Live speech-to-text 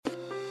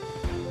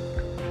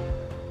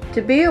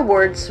To be a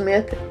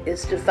wordsmith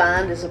is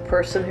defined as a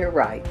person who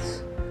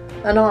writes,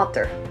 an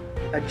author,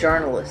 a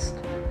journalist,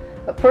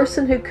 a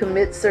person who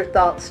commits their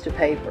thoughts to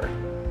paper.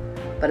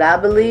 But I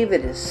believe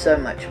it is so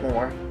much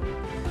more.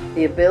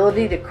 The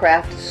ability to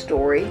craft a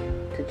story,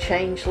 to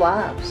change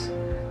lives,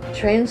 to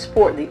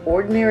transport the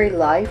ordinary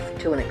life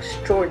to an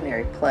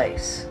extraordinary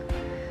place,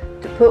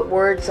 to put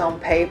words on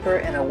paper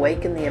and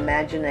awaken the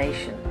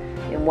imagination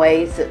in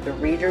ways that the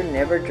reader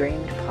never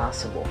dreamed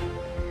possible.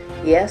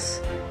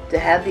 Yes, to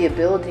have the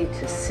ability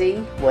to see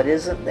what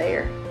isn't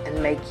there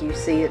and make you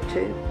see it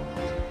too.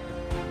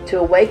 To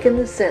awaken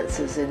the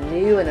senses in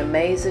new and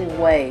amazing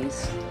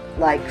ways,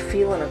 like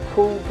feeling a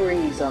cool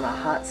breeze on a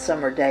hot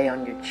summer day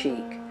on your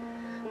cheek.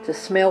 To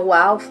smell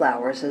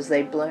wildflowers as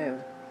they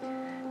bloom.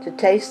 To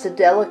taste a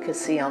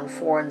delicacy on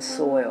foreign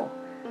soil.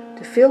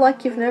 To feel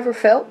like you've never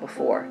felt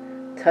before,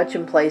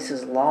 touching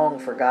places long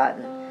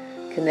forgotten,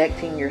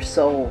 connecting your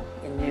soul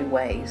in new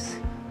ways.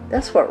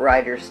 That's what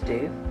writers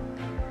do.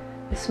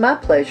 It's my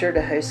pleasure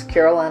to host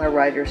Carolina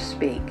Writers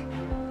Speak,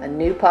 a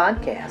new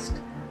podcast,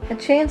 a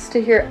chance to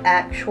hear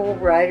actual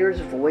writers'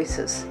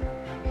 voices,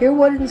 hear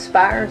what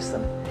inspires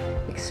them,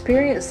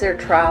 experience their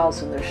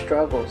trials and their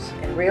struggles,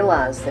 and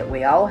realize that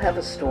we all have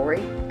a story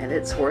and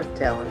it's worth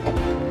telling.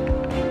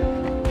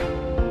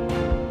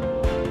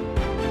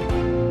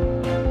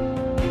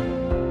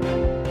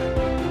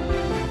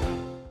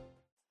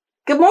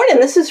 Good morning,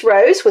 this is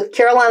Rose with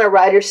Carolina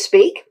Writers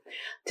Speak.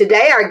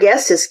 Today our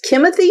guest is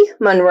Kimothy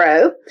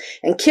Munroe,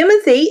 and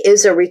Kimothy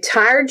is a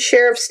retired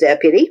sheriff's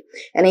deputy,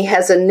 and he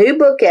has a new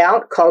book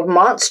out called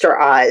Monster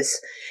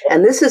Eyes.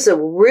 And this is a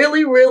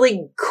really,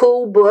 really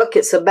cool book.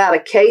 It's about a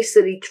case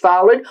that he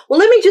followed. Well,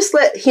 let me just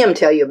let him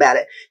tell you about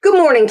it. Good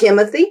morning,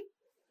 Kimothy.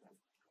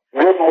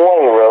 Good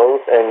morning,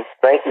 Rose, and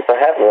thank you for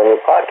having me on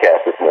your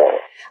podcast this morning.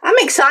 I'm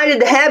excited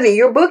to have you.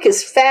 Your book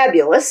is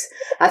fabulous.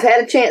 I've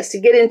had a chance to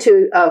get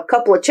into a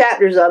couple of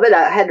chapters of it.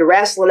 I had to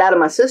wrestle it out of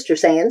my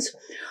sister's hands.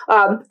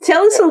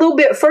 Tell us a little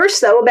bit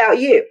first, though, about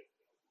you.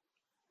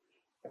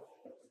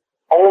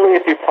 Only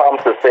if you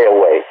promise to stay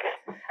awake.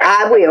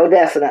 I will,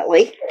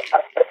 definitely.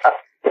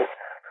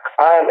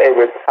 I'm a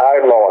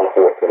retired law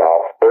enforcement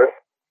officer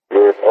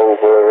with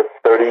over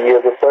 30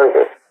 years of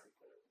service.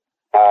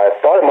 I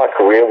started my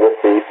career with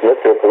the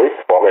Smithfield Police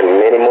Department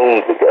many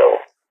moons ago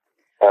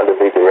under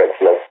the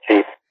direction of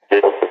Chief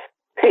Joseph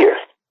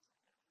Pierce.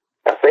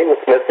 I stayed with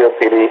Smithfield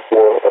PD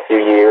for a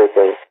few years,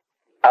 and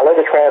I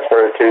later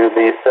transferred to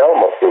the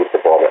Selma Police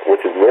Department,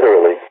 which is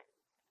literally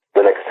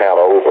the next town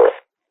over.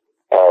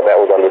 That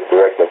was under the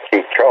direction of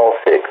Chief Charles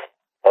Hicks,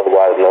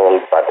 otherwise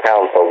known by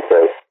townsfolk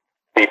as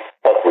Chief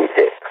Buckley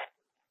Hicks.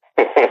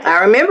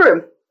 I remember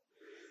him.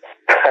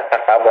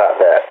 How about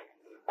that?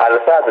 I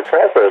decided to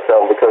transfer to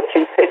Selma because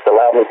Chief Hicks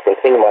allowed me to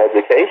continue my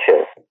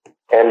education,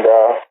 and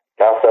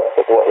I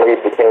subsequently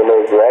became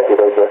a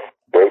graduate of the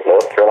great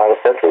North Carolina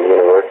Central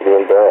University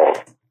in Durham.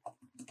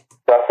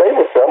 So I stayed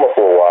with Selma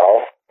for a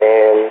while,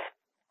 and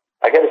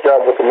I got a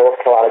job with the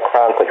North Carolina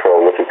Crime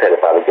Control, which was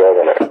headed by the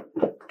governor.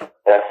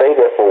 And I stayed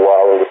there for a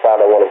while and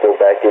decided I wanted to go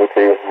back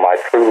into my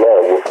true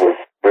love, which was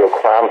real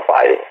crime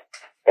fighting.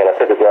 And I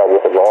took a job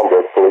with the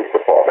Laurinburg Police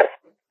Department.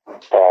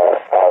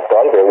 I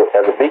started there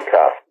as a beat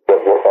cop,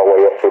 but worked my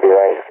way up through the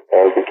ranks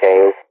and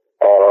became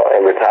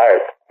and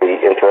retired the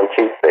interim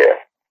chief there.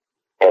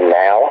 And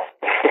now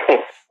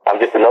I'm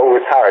just an old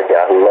retired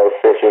guy who loves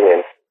fishing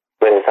and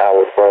spending time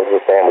with friends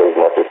and family as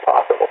much as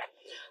possible.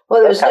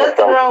 Well, there's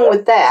nothing wrong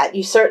with that.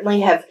 You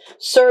certainly have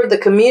served the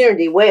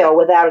community well,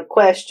 without a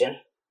question.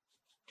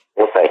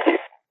 Well, thank you.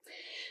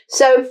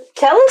 So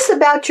tell us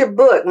about your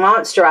book,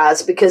 Monster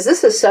Eyes, because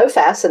this is so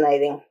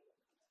fascinating.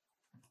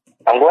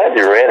 I'm glad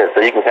you read it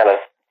so you can kind of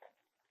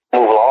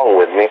move along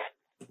with me.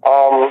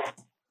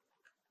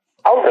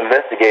 I was an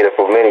investigator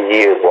for many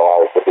years while I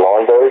was with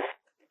Laurinburg,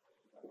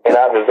 and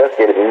I've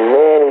investigated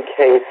many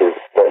cases,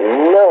 but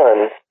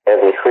none as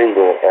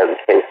intriguing as the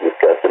case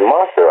discussed in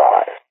Monster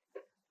Eyes.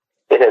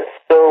 It had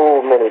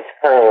so many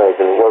turns,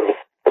 and it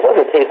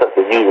wasn't a case of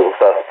the usual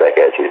suspect,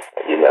 as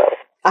you know.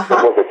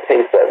 Uh-huh. It was a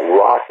case that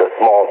rocked a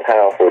small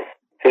town for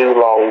 2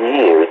 long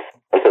years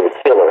until the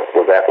killer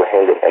was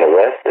apprehended and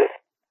arrested.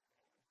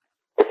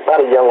 It's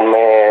about a young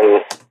man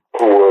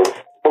who was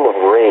full of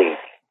rage,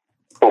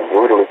 who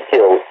brutally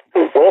killed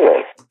 2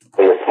 women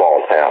in this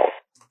small town.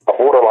 A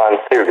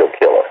borderline serial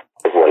killer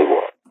is what he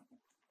was.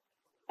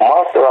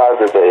 Monster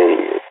Eyes is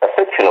a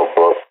fictional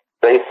book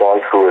based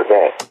on true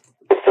events.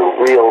 It's a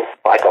real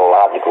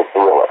psychological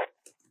thriller.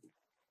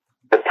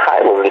 The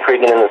title is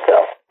intriguing in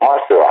itself,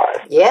 Monster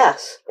Eyes.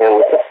 Yes.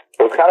 And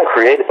it was kind of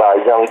created by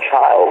a young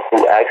child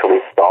who actually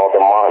saw the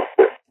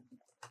monster.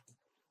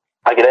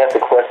 I get asked the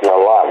question a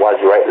lot, why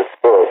did you write this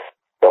book?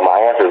 So my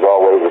answer is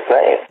always the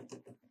same.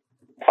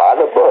 Buy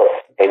the book,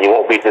 and you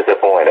won't be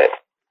disappointed.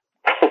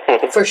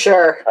 For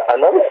sure.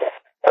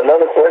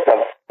 Another question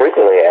I'm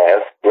frequently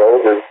asked,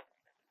 Rose, is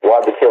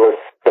why the killers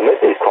commit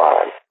these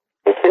crimes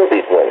and kill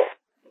these women?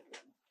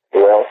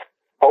 Well,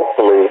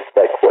 hopefully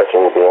that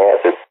question will be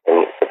answered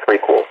in the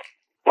prequel.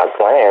 My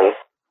plan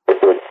is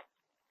to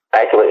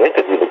actually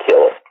interview the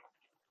killer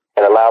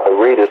and allow the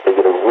readers to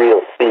get a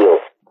real feel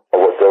of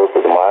what goes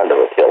through the mind of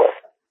a killer.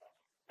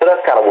 So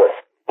that's kind of what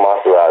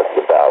Monster Eyes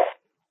is about,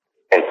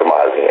 and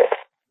surmising it.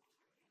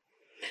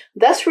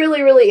 That's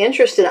really, really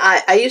interesting.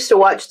 I used to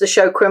watch the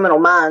show Criminal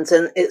Minds,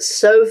 and it's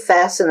so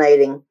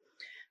fascinating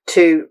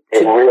to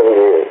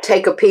really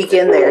take a peek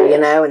in there, you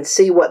know, and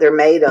see what they're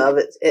made of.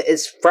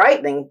 It's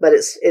frightening, but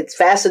it's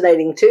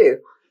fascinating too.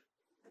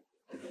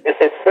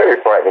 It's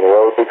very frightening,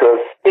 Rose, because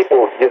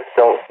people just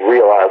don't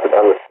realize and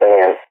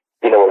understand,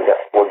 you know,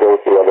 what goes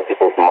through other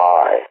people's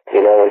minds.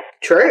 You know,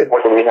 True.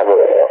 We have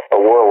a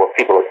world where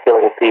people are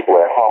killing people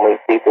and harming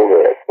people.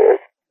 They're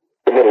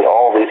committing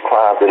all these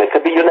crimes, and it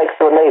could be your next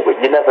door neighbor.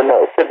 You never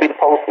know. It could be the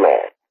postman.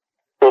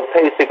 So it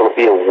pays people to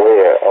be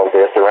aware of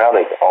their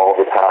surroundings all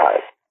the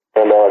time,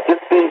 and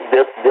just be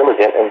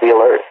diligent and be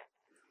alert.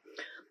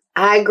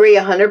 I agree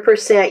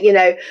 100%. You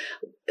know,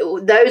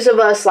 those of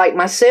us like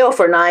myself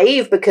are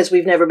naive because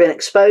we've never been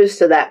exposed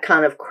to that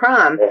kind of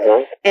crime.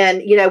 Mm-hmm.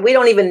 And, you know, we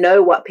don't even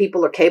know what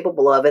people are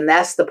capable of. And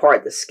that's the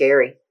part that's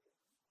scary.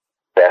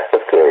 That's the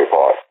scary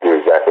part. You're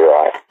exactly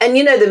right. And,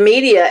 you know, the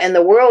media and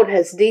the world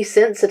has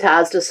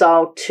desensitized us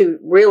all to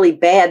really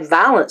bad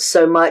violence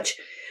so much.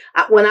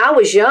 When I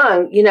was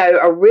young, you know,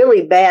 a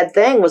really bad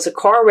thing was a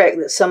car wreck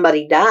that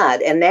somebody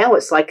died. And now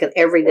it's like an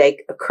everyday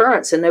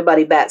occurrence and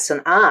nobody bats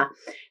an eye.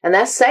 And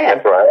that's sad.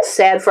 That's right. It's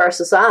sad for our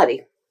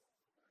society.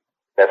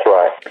 That's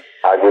right.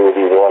 I agree with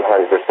you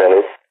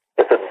 100%.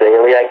 It's a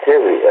daily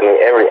activity. I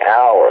mean, every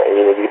hour. And,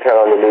 you know, you turn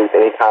on the news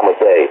any time of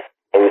day,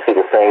 and you see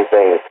the same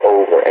things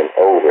over and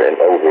over and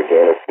over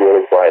again. It's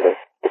really frightening.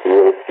 It's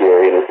really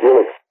scary, and it's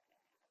really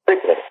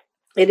sickening.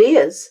 It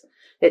is.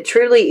 It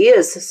truly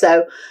is.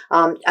 So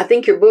I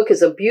think your book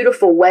is a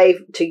beautiful way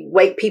to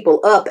wake people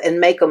up and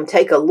make them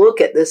take a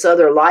look at this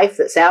other life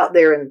that's out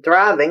there and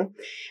thriving.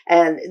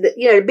 And,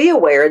 you know, be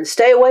aware and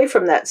stay away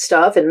from that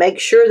stuff and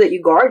make sure that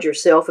you guard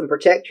yourself and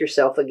protect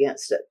yourself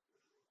against it.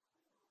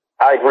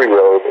 I agree,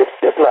 Rose. It's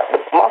just not,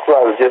 Monster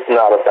Eyes is just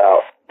not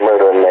about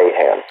murder and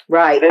mayhem.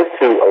 Right. It is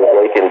to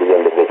awaken the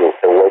individuals,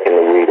 to awaken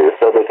the readers,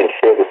 so they can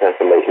share this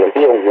information and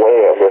be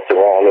aware of their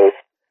surroundings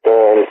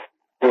and,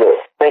 you know,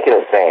 think in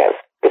advance.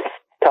 It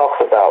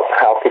talks about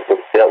how people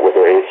dealt with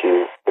their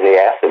issues in the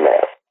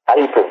aftermath. How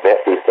do you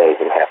prevent these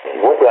things from happening?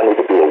 What do I need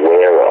to be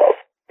aware of?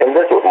 And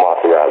that's what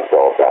Monster Eyes is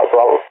all about.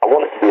 So I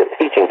want it to be a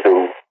teaching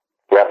tool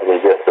rather than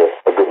just a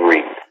good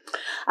read.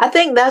 I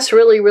think that's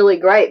really, really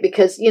great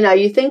because, you know,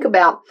 you think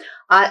about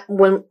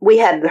when we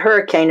had the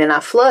hurricane and I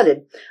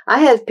flooded, I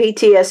had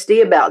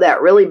PTSD about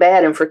that really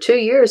bad. And for 2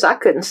 years, I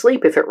couldn't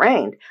sleep if it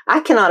rained.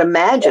 I cannot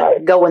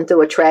imagine going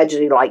through a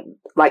tragedy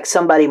like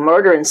somebody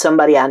murdering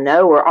somebody I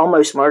know or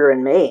almost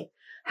murdering me.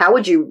 How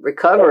would you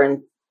recover?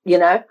 And, you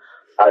know?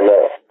 I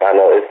know.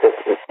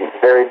 It's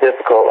very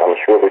difficult, I'm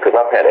sure, because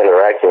I've had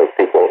interaction with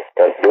people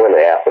during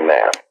the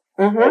aftermath.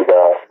 Mm-hmm. And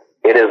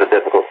it is a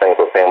difficult thing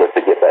for families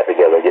to get back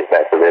together and get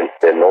back to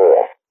their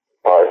norm.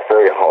 It's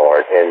very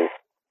hard. And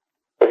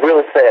it's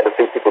really sad to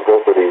see people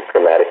go through these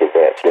traumatic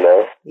events, you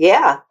know?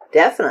 Yeah,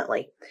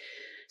 definitely.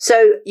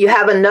 So you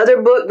have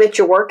another book that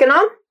you're working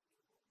on?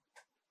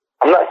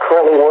 I'm not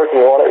currently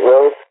working on it,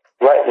 Rose.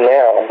 Right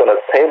now, I'm going to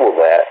table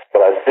that,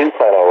 but I do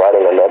plan on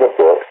writing another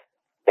book.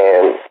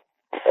 And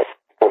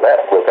for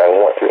that book, I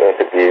want to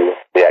interview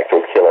the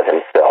actual killer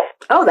himself.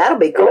 Oh, that'll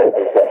be cool.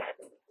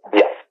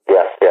 Yeah.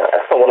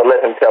 I want to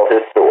let him tell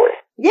his story.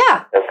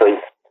 Yeah. And so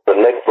the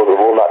next book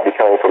will not be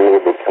coming from me,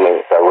 but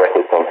coming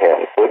directly from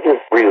him. So it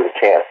gives readers a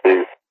chance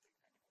to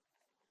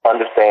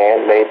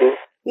understand, maybe,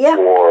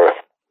 or,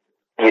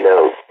 you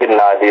know, get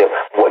an idea of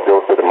what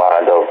goes through the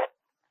mind of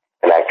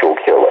an actual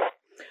killer.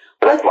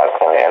 So that's my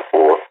plan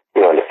for,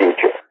 you know, in the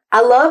future. I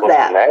love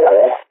that. Now,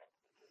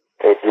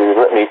 if you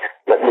let me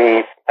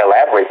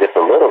elaborate just a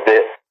little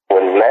bit,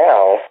 when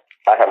now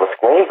I have a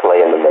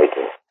screenplay in the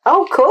making.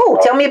 Oh, cool.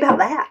 Tell me about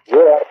that.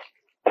 Yeah.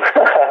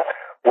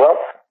 Well,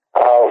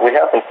 we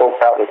have some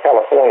folks out in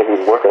California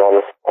who's working on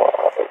the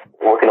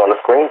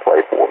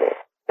screenplay for me.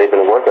 They've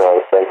been working on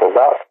this thing for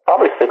about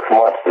probably 6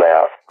 months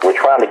now. We're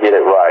trying to get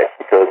it right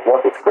because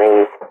once the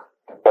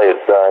screenplay is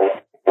done,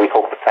 we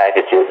hope to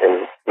package it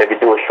and maybe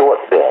do a short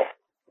film.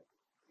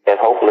 And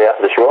hopefully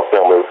after the short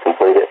film is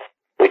completed,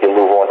 we can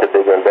move on to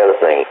bigger and better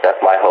things. That's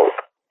my hope.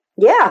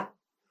 Yeah.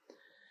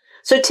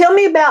 So tell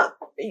me about,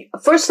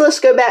 first let's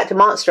go back to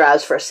Monster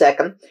Eyes for a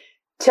second.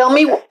 Tell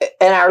me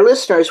and our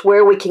listeners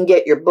where we can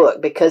get your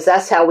book, because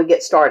that's how we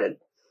get started.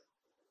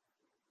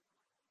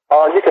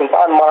 You can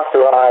find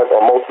Monster Eyes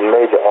on most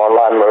major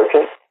online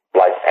merchants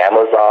like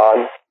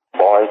Amazon,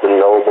 Barnes &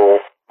 Noble,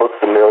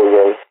 Books A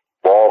Million,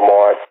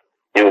 Walmart.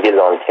 You can get it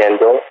on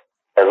Kindle,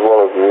 as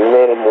well as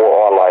many more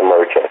online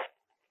merchants.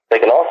 They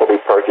can also be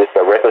purchased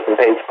by Records and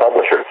Page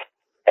publishers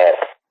at,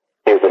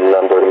 here's the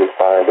number, let me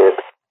find it,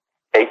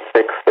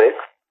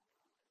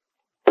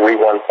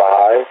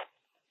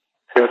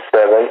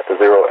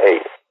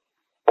 866-315-2708,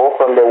 or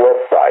from their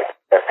website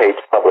at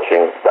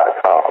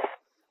pagepublishing.com.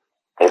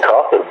 The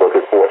cost of the book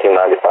is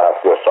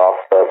 $14.95 for a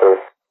softcover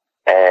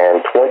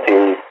and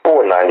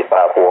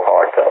 $24.95 for a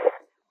hardcover.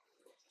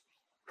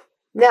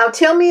 Now,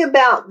 tell me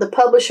about the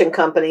publishing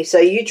company. So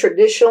you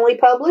traditionally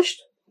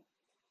published?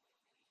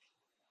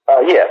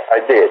 Yes,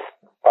 I did.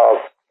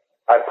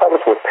 I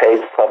published with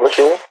Page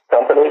Publishing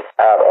Company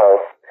out of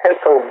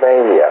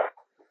Pennsylvania.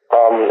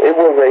 It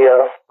was a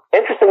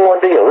interesting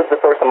ordeal. This is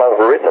the first time I've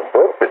written a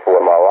book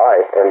before in my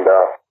life, and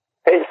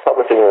Page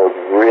Publishing was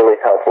really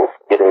helpful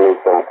getting me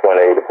from point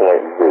A to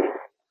point Z.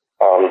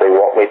 They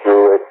walked me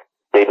through it,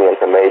 gave me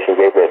information,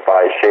 gave me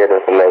advice, shared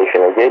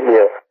information, and gave me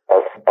a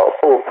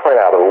full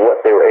printout of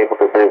what they were able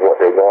to do, what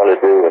they were going to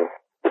do, and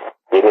just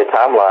gave me a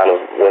timeline of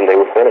when they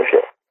would finish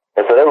it.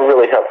 And so that was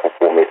really helpful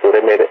for me. So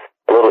they made it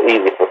a little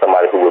easier for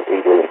somebody who was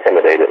easily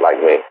intimidated like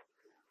me.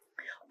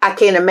 I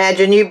can't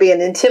imagine you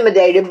being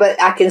intimidated,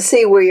 but I can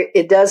see where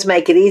it does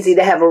make it easy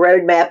to have a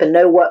roadmap and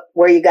know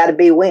where you got to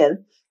be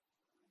when.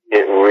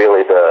 It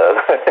really does.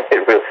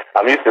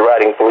 I'm used to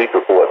writing police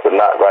reports, but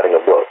not writing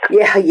a book.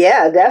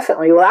 Yeah,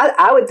 definitely. Well,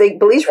 I would think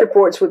police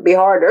reports would be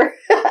harder.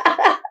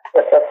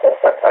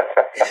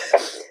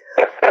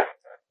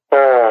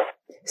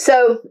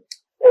 So,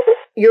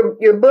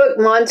 your book,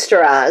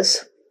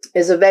 Monsterize,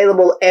 is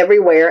available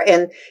everywhere,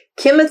 and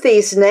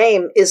Kimothy's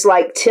name is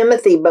like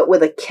Timothy, but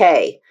with a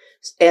K.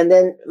 And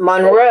then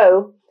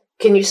Munroe,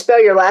 can you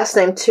spell your last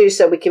name too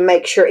so we can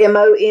make sure?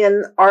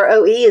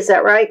 Monroe, is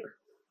that right?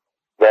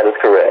 That is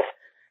correct.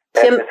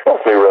 And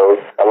trust me,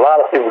 Rose, a lot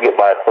of people get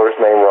my first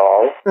name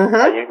wrong. Mm-hmm.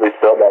 I usually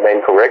spell my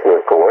name correctly,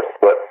 of course,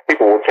 but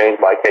people will change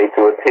my K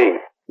to a T.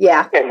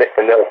 Yeah. And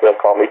they'll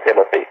call me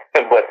Timothy.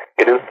 But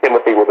it is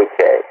Timothy with a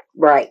K.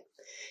 Right.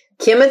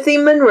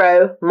 Kimothy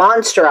Munroe,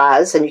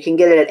 Monsterize, and you can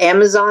get it at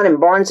Amazon and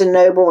Barnes &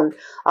 Noble and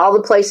all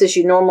the places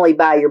you normally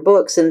buy your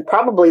books, and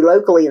probably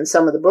locally in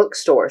some of the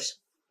bookstores.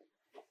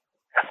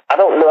 I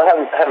don't know. I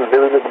haven't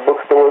visited the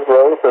bookstores,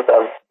 Rose, since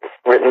I've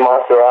written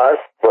Monsterize,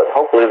 but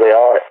hopefully they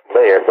are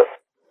there. But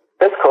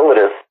since COVID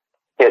has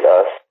hit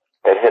us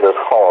and hit us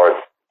hard,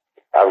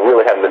 I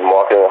really haven't been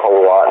marketing a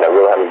whole lot, and I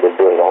really haven't been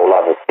doing a whole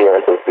lot of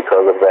appearances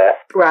because of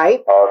that.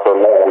 Right. So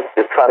now I'm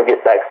just trying to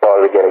get back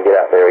started again and get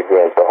out there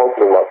again. So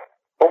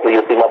hopefully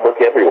you'll see my book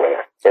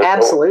everywhere.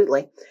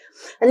 Absolutely.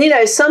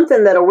 And,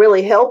 something that'll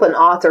really help an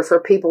author for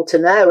people to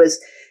know is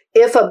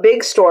if a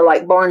big store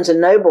like Barnes &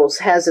 Noble's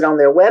has it on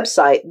their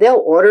website,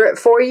 they'll order it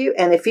for you.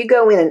 And if you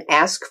go in and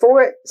ask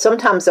for it,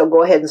 sometimes they'll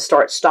go ahead and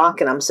start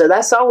stocking them. So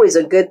that's always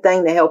a good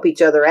thing to help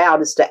each other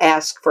out, is to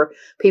ask for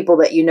people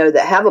that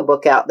that have a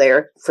book out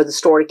there for the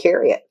store to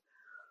carry it.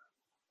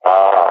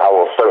 I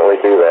will certainly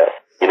do that.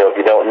 If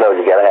you don't know,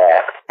 you got to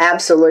ask.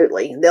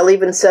 Absolutely. They'll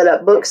even set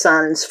up book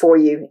signings for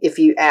you if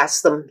you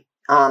ask them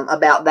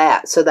about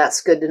that. So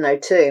that's good to know,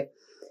 too.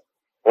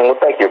 Well,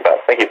 thank you for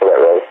that,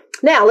 Rose.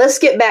 Now, let's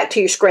get back to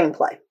your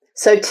screenplay.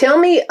 So tell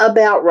me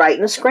about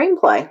writing a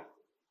screenplay.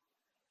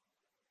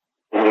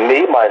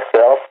 Me,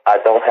 myself, I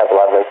don't have a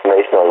lot of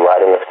information on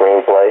writing a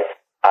screenplay.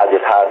 I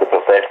just hired the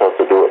professionals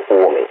to do it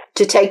for me.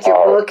 To take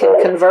your book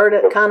and convert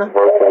it, kind of?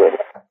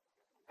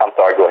 I'm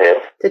sorry, go ahead.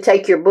 To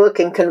take your book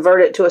and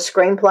convert it to a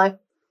screenplay?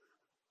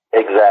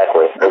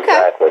 Exactly. I've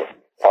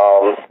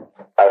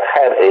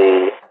had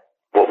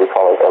what we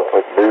call a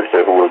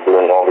producer who was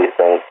doing all these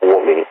things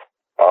for me,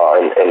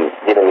 and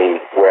getting me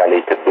where I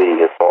need to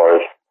be as far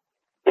as,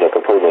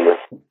 completing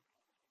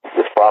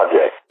this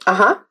project.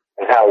 Uh-huh.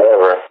 And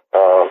however,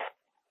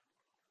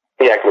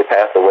 he actually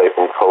passed away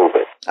from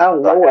COVID. Oh,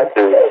 Lord.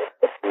 It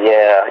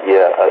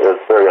was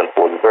very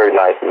unfortunate. Very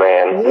nice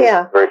man.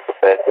 Yeah. Very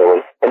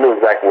professional and knew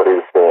exactly what he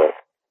was doing.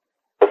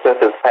 But since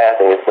his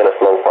passing, it's been a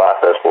slow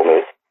process for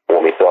me.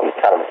 So I'm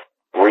kind of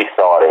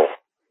restarting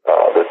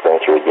this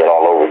venture again,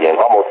 all over again,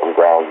 almost from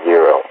ground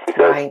zero,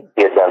 because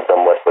he had done so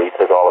much, but he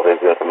took all of his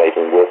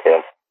information with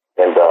him,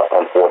 and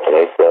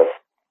unfortunately,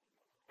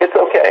 it's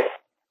okay.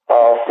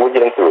 We're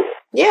getting through it.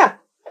 Yeah,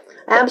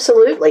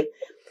 absolutely.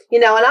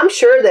 And I'm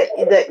sure that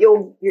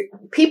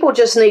people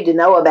just need to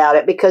know about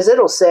it because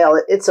it'll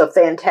sell. It's a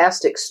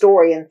fantastic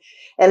story, and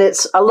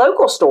it's a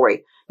local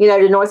story,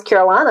 to North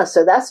Carolina.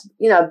 So that's,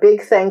 a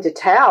big thing to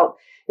tout.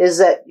 Is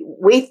that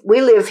we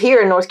live here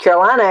in North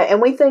Carolina,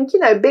 and we think,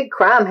 big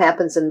crime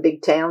happens in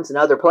big towns and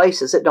other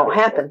places. It don't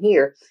happen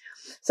here.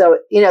 So,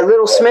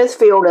 little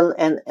Smithfield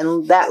and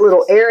that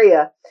little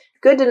area,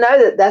 good to know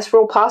that that's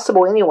real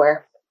possible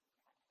anywhere.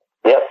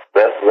 Yep,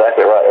 that's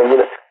exactly right.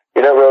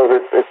 And,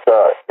 Rose,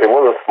 it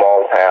was a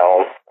small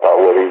town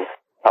where these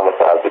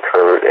homicides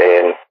occurred,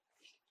 and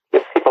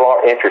if people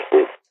are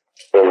interested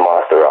in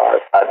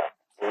Monsterize, I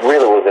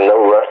really was in no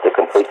rush to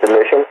complete the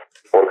mission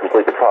or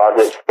complete the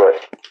project, but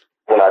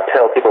when I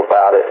tell people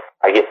about it,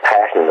 I get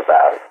passionate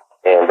about it,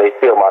 and they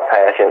feel my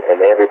passion,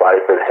 and everybody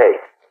says, hey,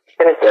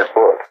 finish that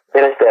book.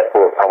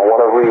 I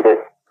want to read it.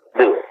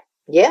 Do it.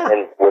 Yeah.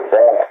 And with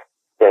that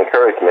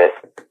encouragement,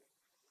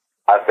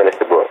 I finished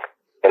the book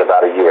in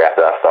about a year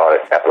after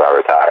I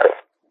retired.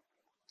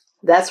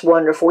 That's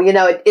wonderful.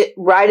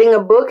 Writing a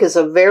book is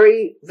a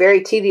very,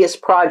 very tedious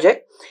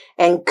project,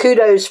 and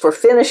kudos for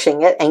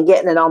finishing it and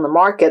getting it on the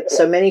market.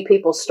 So many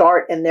people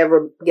start and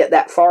never get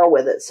that far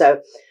with it.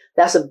 So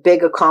that's a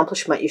big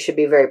accomplishment you should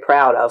be very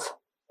proud of.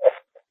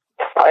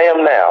 I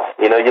am now.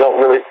 You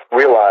don't really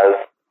realize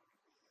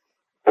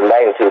the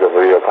magnitude of a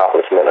real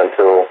accomplishment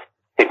until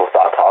people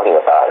start talking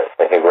about it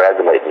and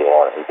congratulate me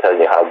on it and tell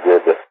you how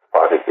good this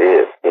project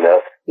is, you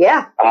know?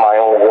 Yeah. I'm my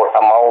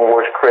own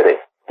worst critic,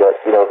 but,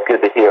 you know, it's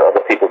good to hear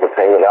other people's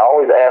opinion. I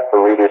always ask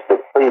for readers to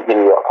please give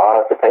me your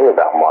honest opinion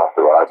about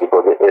Monster Ride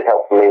because it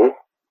helps me,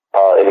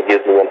 and it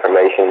gives me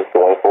information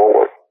going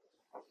forward.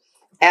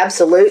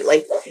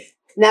 Absolutely.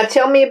 Now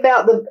tell me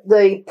about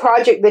the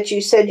project that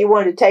you said you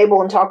wanted to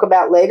table and talk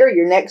about later,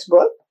 your next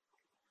book.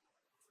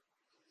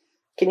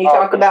 Can you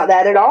talk about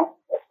that at all?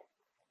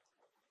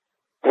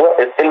 Well,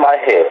 it's in my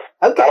head.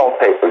 Okay. Not on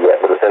paper yet,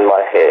 but it's in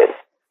my head.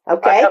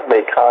 Okay. I have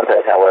made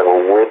contact,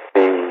 however, with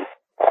the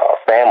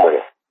family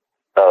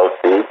of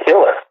the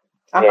killer.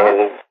 Uh-huh.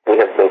 And we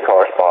have been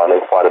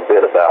corresponding quite a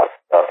bit about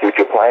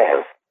future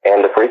plans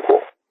and the prequel.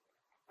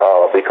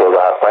 Because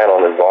I plan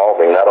on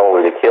involving not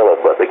only the killer,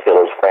 but the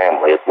killer's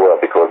family as well,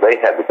 because they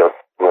had to go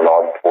through an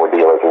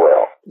ordeal as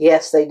well.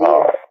 Yes, they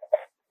did.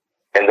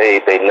 And they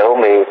know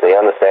me, they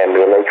understand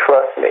me, and they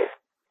trust me.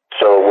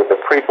 So with the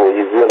prequel,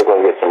 you're really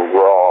going to get some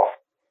raw,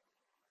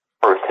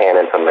 first-hand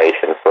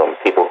information from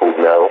people who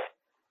know,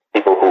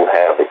 people who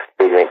have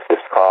experienced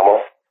this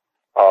trauma,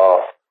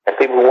 and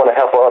people who want to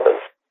help others.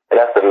 And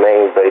that's the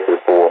main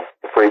basis for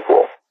the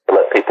prequel, to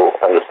let people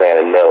understand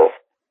and know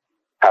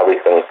how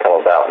these things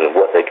come about and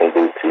what they can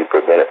do to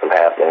prevent it from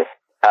happening,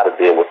 how to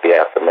deal with the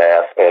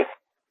aftermath, and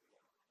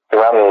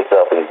surrounding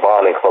themselves and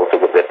bonding closer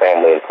with their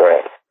family and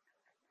friends.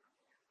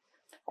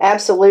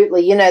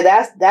 Absolutely. You know,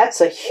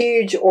 that's a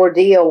huge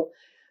ordeal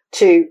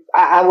to,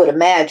 I would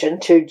imagine,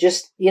 to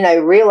just, you know,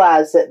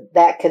 realize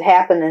that could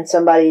happen and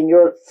somebody in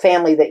your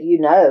family that you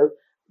know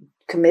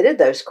committed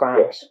those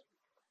crimes.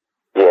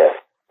 Yes,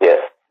 yes.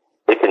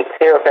 It can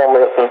tear a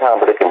family up sometimes,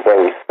 but it can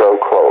bring you so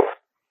close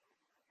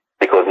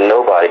because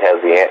nobody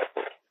has the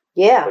answers.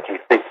 Yeah. But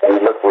you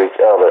look for each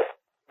other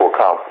for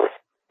comfort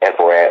and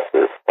for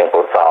answers and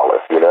for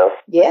solace, you know?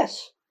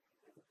 Yes.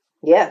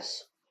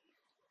 Yes.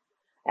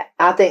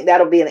 I think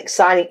that'll be an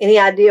exciting. Any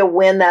idea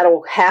when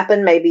that'll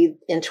happen? Maybe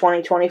in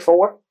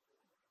 2024?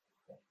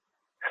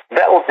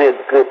 That would be a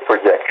good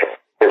projection.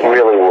 It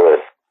really would.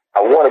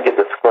 I want to get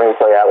the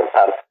screenplay out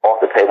off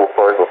the table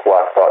first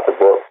before I start the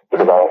book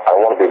because I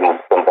want to be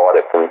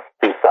bombarded from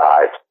two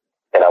sides,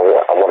 and I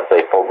want to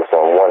stay focused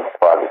on one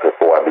project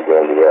before I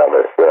begin the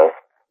other. So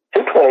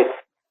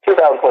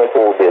 2024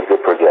 will be a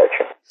good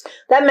projection.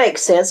 That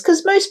makes sense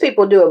because most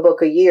people do a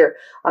book a year.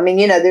 I mean,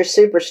 you know, there's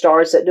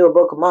superstars that do a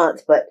book a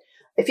month, but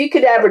if you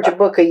could average a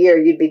book a year,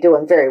 you'd be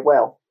doing very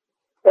well.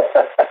 A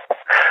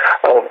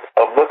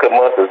book a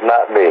month is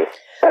not me.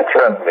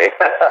 Trust me.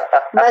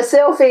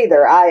 Myself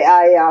either.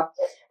 I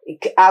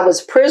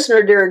was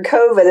prisoner during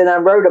COVID and I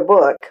wrote a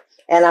book,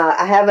 and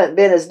I haven't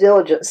been as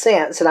diligent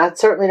since, and I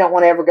certainly don't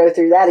want to ever go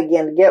through that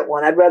again to get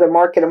one. I'd rather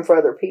market them for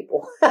other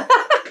people.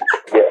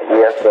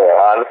 Yes, sir.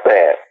 I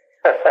understand.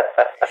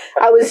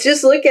 I was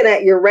just looking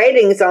at your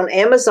ratings on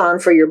Amazon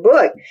for your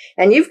book,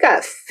 and you've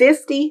got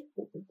 50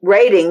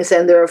 ratings,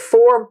 and they're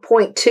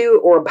 4.2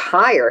 or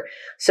higher.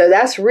 So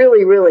that's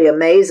really, really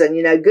amazing.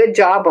 You know, good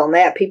job on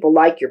that. People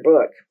like your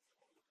book.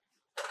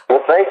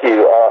 Well, thank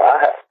you.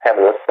 I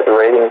haven't looked at the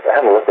ratings. I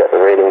haven't looked at the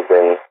ratings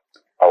in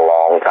a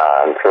long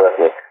time. Trust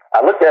me.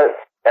 I looked at it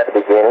at the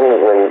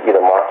beginning when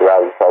Monster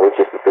Ride was published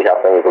just to see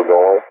how things were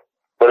going.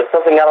 But it's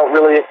something I don't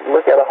really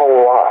look at a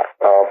whole lot.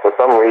 For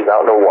some reason, I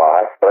don't know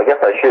why, but I guess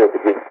I should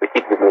to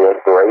keep giving me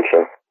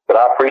inspiration. But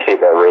I appreciate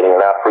that rating,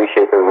 and I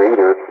appreciate the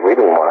readers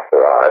reading Monster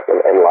Ride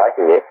and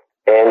liking it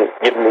and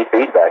giving me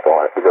feedback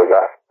on it because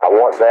I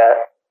want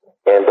that,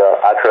 and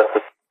I trust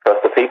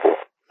the people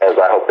as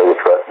I hope they would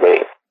trust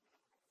me.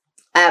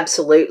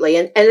 Absolutely.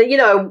 And you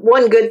know,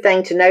 one good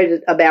thing to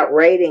note about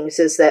ratings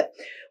is that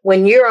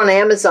when you're on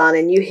Amazon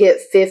and you hit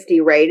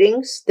 50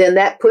 ratings, then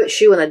that puts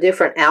you in a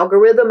different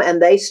algorithm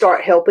and they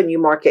start helping you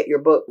market your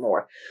book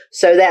more.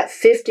 So that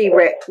 50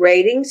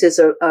 ratings is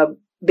a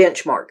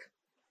benchmark.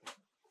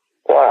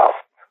 Wow.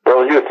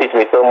 Rose, you have teaching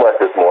me so much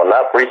this morning.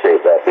 I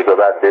appreciate that because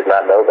I did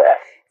not know that.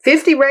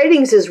 50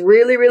 ratings is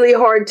really, really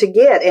hard to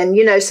get. And,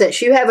 you know, since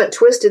you haven't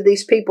twisted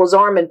these people's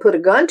arm and put a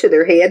gun to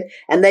their head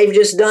and they've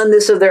just done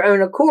this of their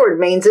own accord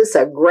means it's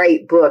a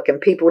great book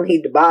and people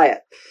need to buy it.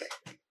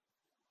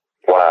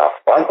 Wow.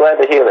 Well, I'm glad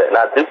to hear that. And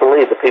I do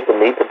believe that people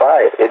need to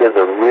buy it. It is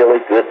a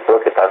really good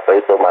book if I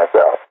say so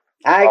myself.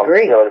 I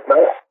agree.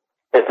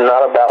 It's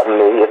not about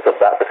me. It's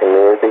about the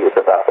community. It's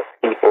about the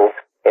people.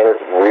 And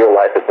it's real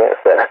life events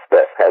that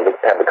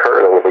have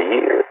occurred over the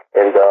years.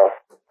 And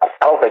I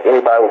don't think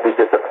anybody will be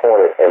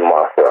disappointed in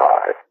Monster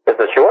Ride. It's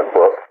a short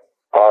book.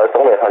 It's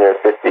only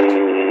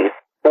 154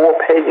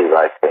 pages,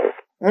 I think.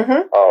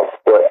 Mm-hmm.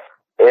 But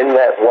in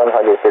that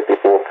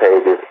 154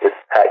 pages, it's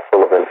packed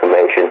full of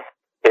information.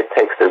 It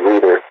takes the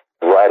reader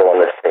right on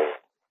the scene.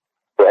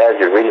 So as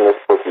you're reading this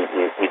book, you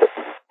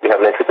have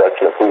an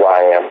introduction of who I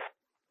am,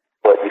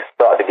 but you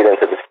start to get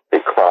into the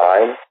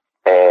crime,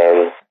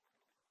 and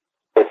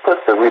it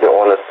puts the reader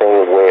on the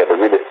scene where the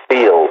reader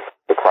feels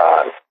the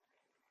crime.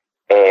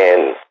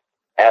 And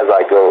as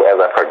I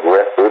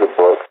progress through the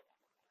book,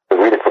 the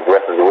reader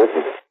progresses with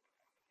me.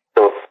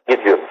 So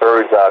gives you a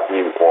bird's eye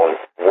view on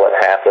what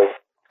happened,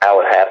 how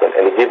it happened,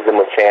 and it gives them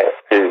a chance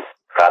to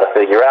try to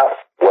figure out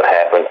what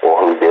happened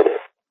or who did it.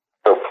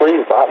 So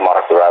please buy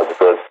Monster Rise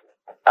because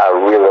I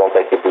really don't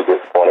think you'll be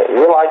disappointed.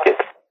 You'll like it.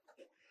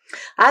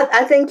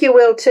 I think you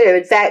will too.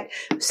 In fact,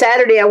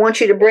 Saturday I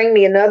want you to bring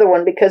me another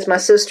one because my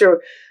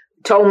sister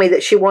told me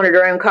that she wanted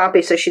her own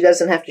copy so she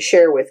doesn't have to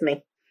share with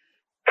me.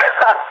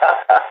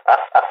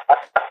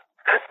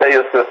 Tell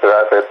your sister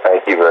I said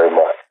thank you very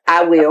much.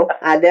 I will.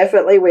 I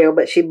definitely will.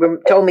 But she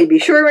told me be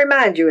sure to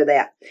remind you of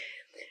that.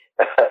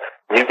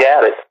 You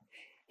got it.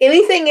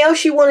 Anything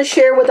else you want to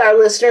share with our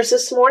listeners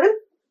this morning?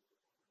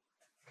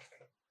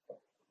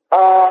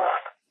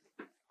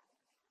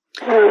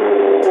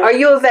 Are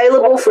you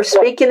available for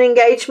speaking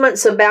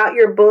engagements about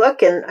your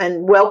book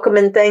and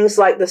welcoming things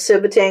like the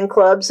Civitan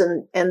clubs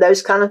and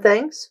those kind of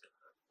things?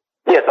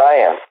 Yes, I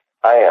am.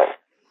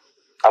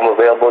 I'm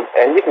available,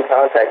 and you can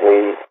contact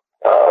me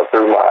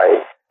through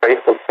my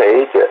Facebook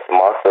page at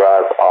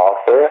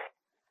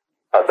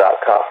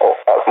monsterizedauthor.com,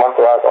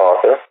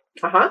 monsterizedauthor,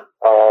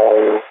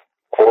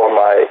 or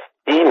my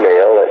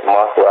email at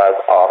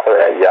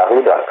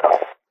monsterizedauthor@yahoo.com.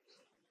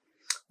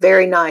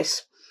 Very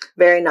nice.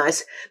 Very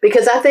nice.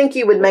 Because I think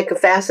you would make a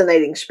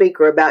fascinating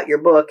speaker about your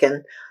book.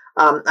 And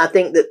I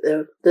think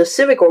that the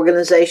civic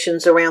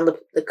organizations around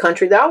the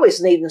country, they're always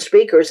needing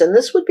speakers. And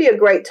this would be a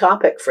great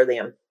topic for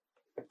them.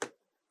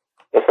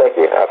 Well, thank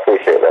you. I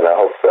appreciate that. I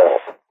hope so.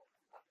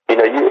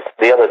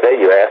 The other day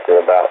you asked me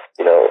about,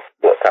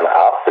 what kind of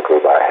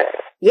obstacles I had.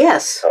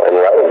 Yes. In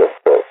writing this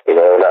book, and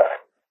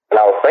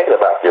I was thinking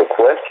about your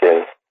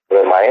question,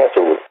 and my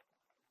answer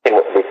came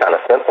up to be kind of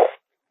simple.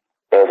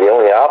 And the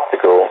only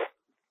obstacle,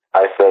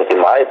 I think,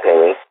 in my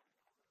opinion,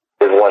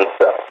 is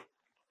oneself.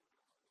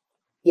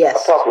 Yes.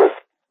 I've talked with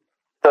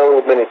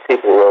so many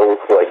people who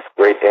have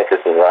great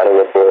interest in writing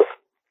a book.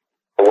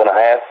 But when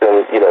I ask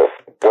them,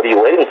 what are you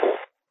waiting for?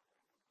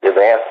 His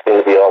answer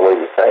seems to be always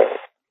the same.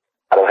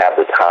 I don't have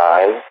the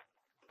time.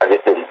 I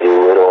just didn't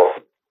do it, or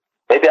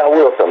maybe I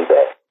will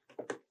someday.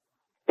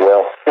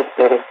 Well,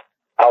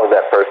 I was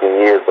that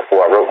person years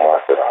before I wrote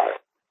Monster Rise.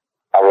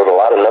 I wrote a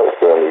lot of notes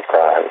during these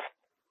crimes,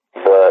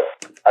 but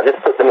I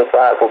just put them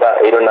aside for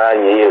about 8 or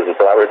 9 years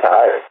until I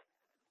retired.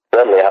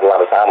 Suddenly, I had a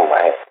lot of time on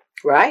my hands.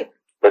 Right.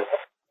 But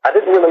I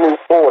didn't really move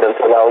forward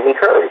until I was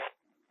encouraged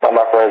by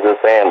my friends and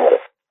family.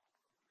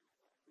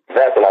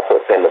 That's when I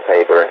put pen to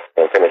paper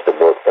and finished the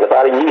book in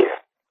about a year.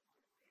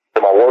 So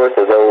my words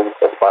to those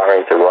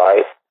aspiring to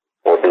write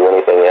or do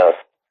anything else,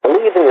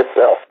 believe in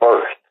yourself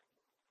first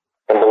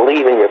and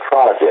believe in your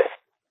project.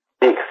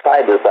 Be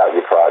excited about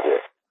your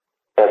project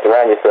and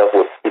surround yourself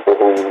with people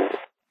who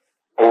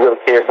really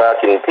care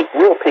about you and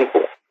real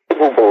people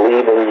who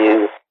believe in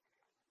you,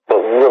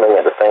 but willing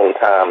at the same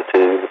time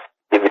to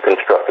give you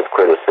constructive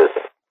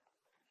criticism.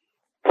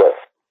 But,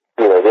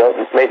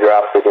 the major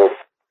obstacle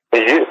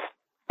is you.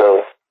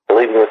 So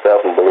believe in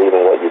yourself and believe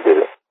in what you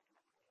do.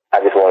 I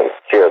just want to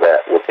share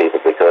that with people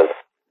because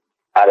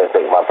I didn't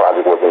think my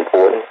project was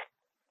important.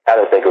 I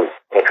didn't think it was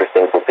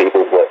interesting for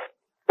people, but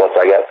once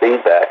I got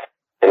feedback,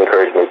 it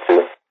encouraged me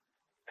to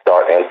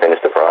start and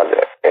finish the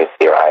project, and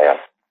here I am.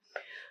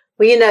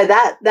 Well,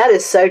 that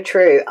is so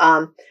true.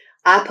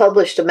 I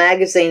published a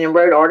magazine and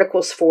wrote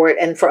articles for it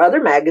and for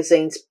other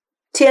magazines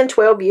 10,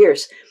 12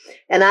 years.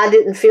 And I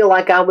didn't feel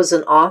like I was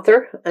an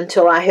author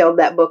until I held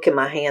that book in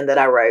my hand that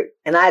I wrote.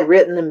 And I had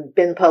written and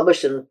been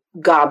published in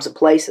gobs of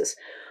places.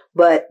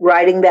 But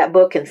writing that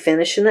book and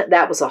finishing it,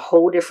 that was a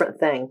whole different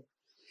thing.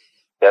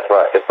 That's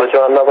right. It puts you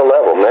on another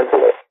level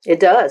mentally. It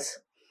does.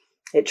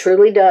 It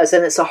truly does.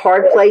 And it's a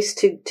hard place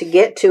to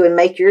get to and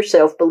make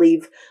yourself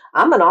believe,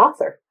 I'm an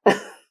author.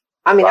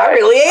 I mean, right. I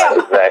really am.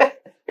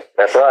 Exactly.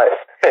 That's right.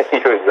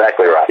 You're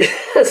exactly right.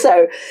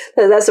 So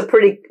that's a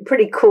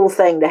pretty cool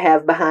thing to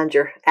have behind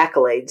your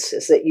accolades,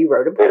 is that you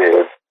wrote a book.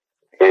 It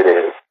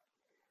is.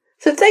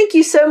 So thank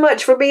you so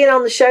much for being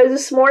on the show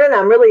this morning.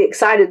 I'm really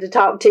excited to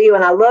talk to you,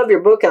 and I love your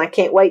book, and I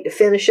can't wait to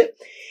finish it.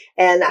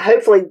 And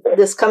hopefully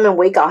this coming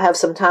week I'll have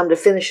some time to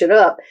finish it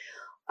up.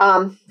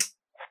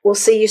 We'll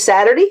see you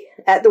Saturday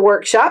at the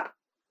workshop.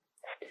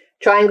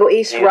 Triangle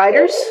East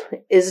Writers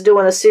is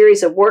doing a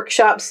series of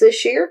workshops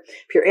this year.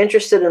 If you're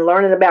interested in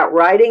learning about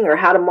writing or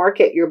how to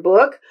market your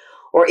book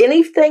or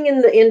anything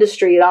in the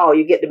industry at all,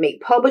 you get to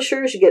meet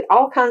publishers. You get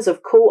all kinds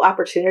of cool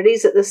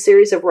opportunities at this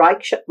series of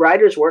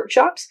writers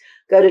workshops.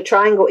 Go to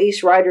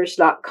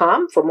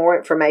triangleeastwriters.com for more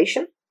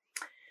information.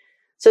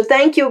 So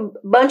thank you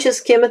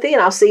bunches, Kimothy,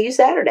 and I'll see you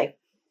Saturday.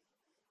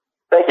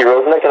 Thank you,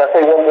 Rosamond. Can I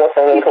say one more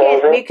thing in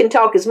closing? You can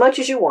talk as much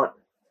as you want.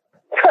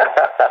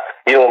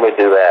 You don't want me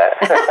to do that.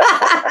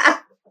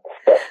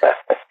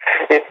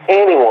 If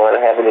anyone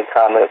has any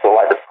comments or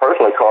would like to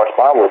personally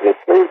correspond with me,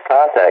 please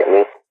contact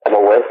me at my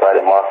website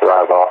at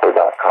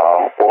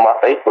monsterizedauthor.com or my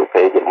Facebook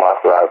page at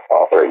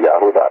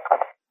monsterizedauthor@yahoo.com.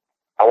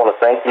 I want to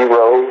thank you,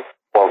 Rose,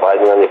 for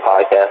inviting me on your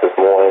podcast this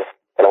morning,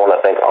 and I want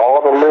to thank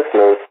all the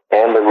listeners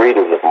and the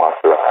readers of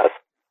Monster Rise.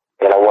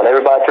 And I want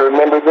everybody to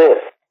remember this.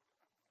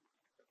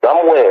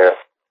 Somewhere,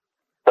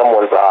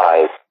 someone's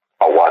eyes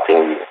are watching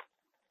you.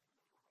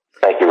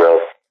 Thank you,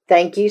 Rose.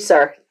 Thank you,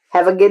 sir.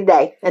 Have a good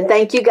day, and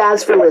thank you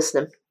guys for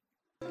listening.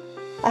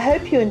 I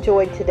hope you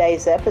enjoyed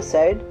today's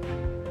episode.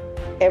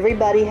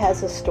 Everybody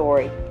has a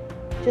story.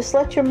 Just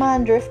let your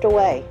mind drift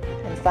away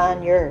and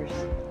find yours.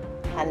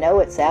 I know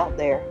it's out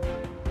there.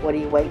 What are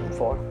you waiting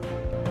for?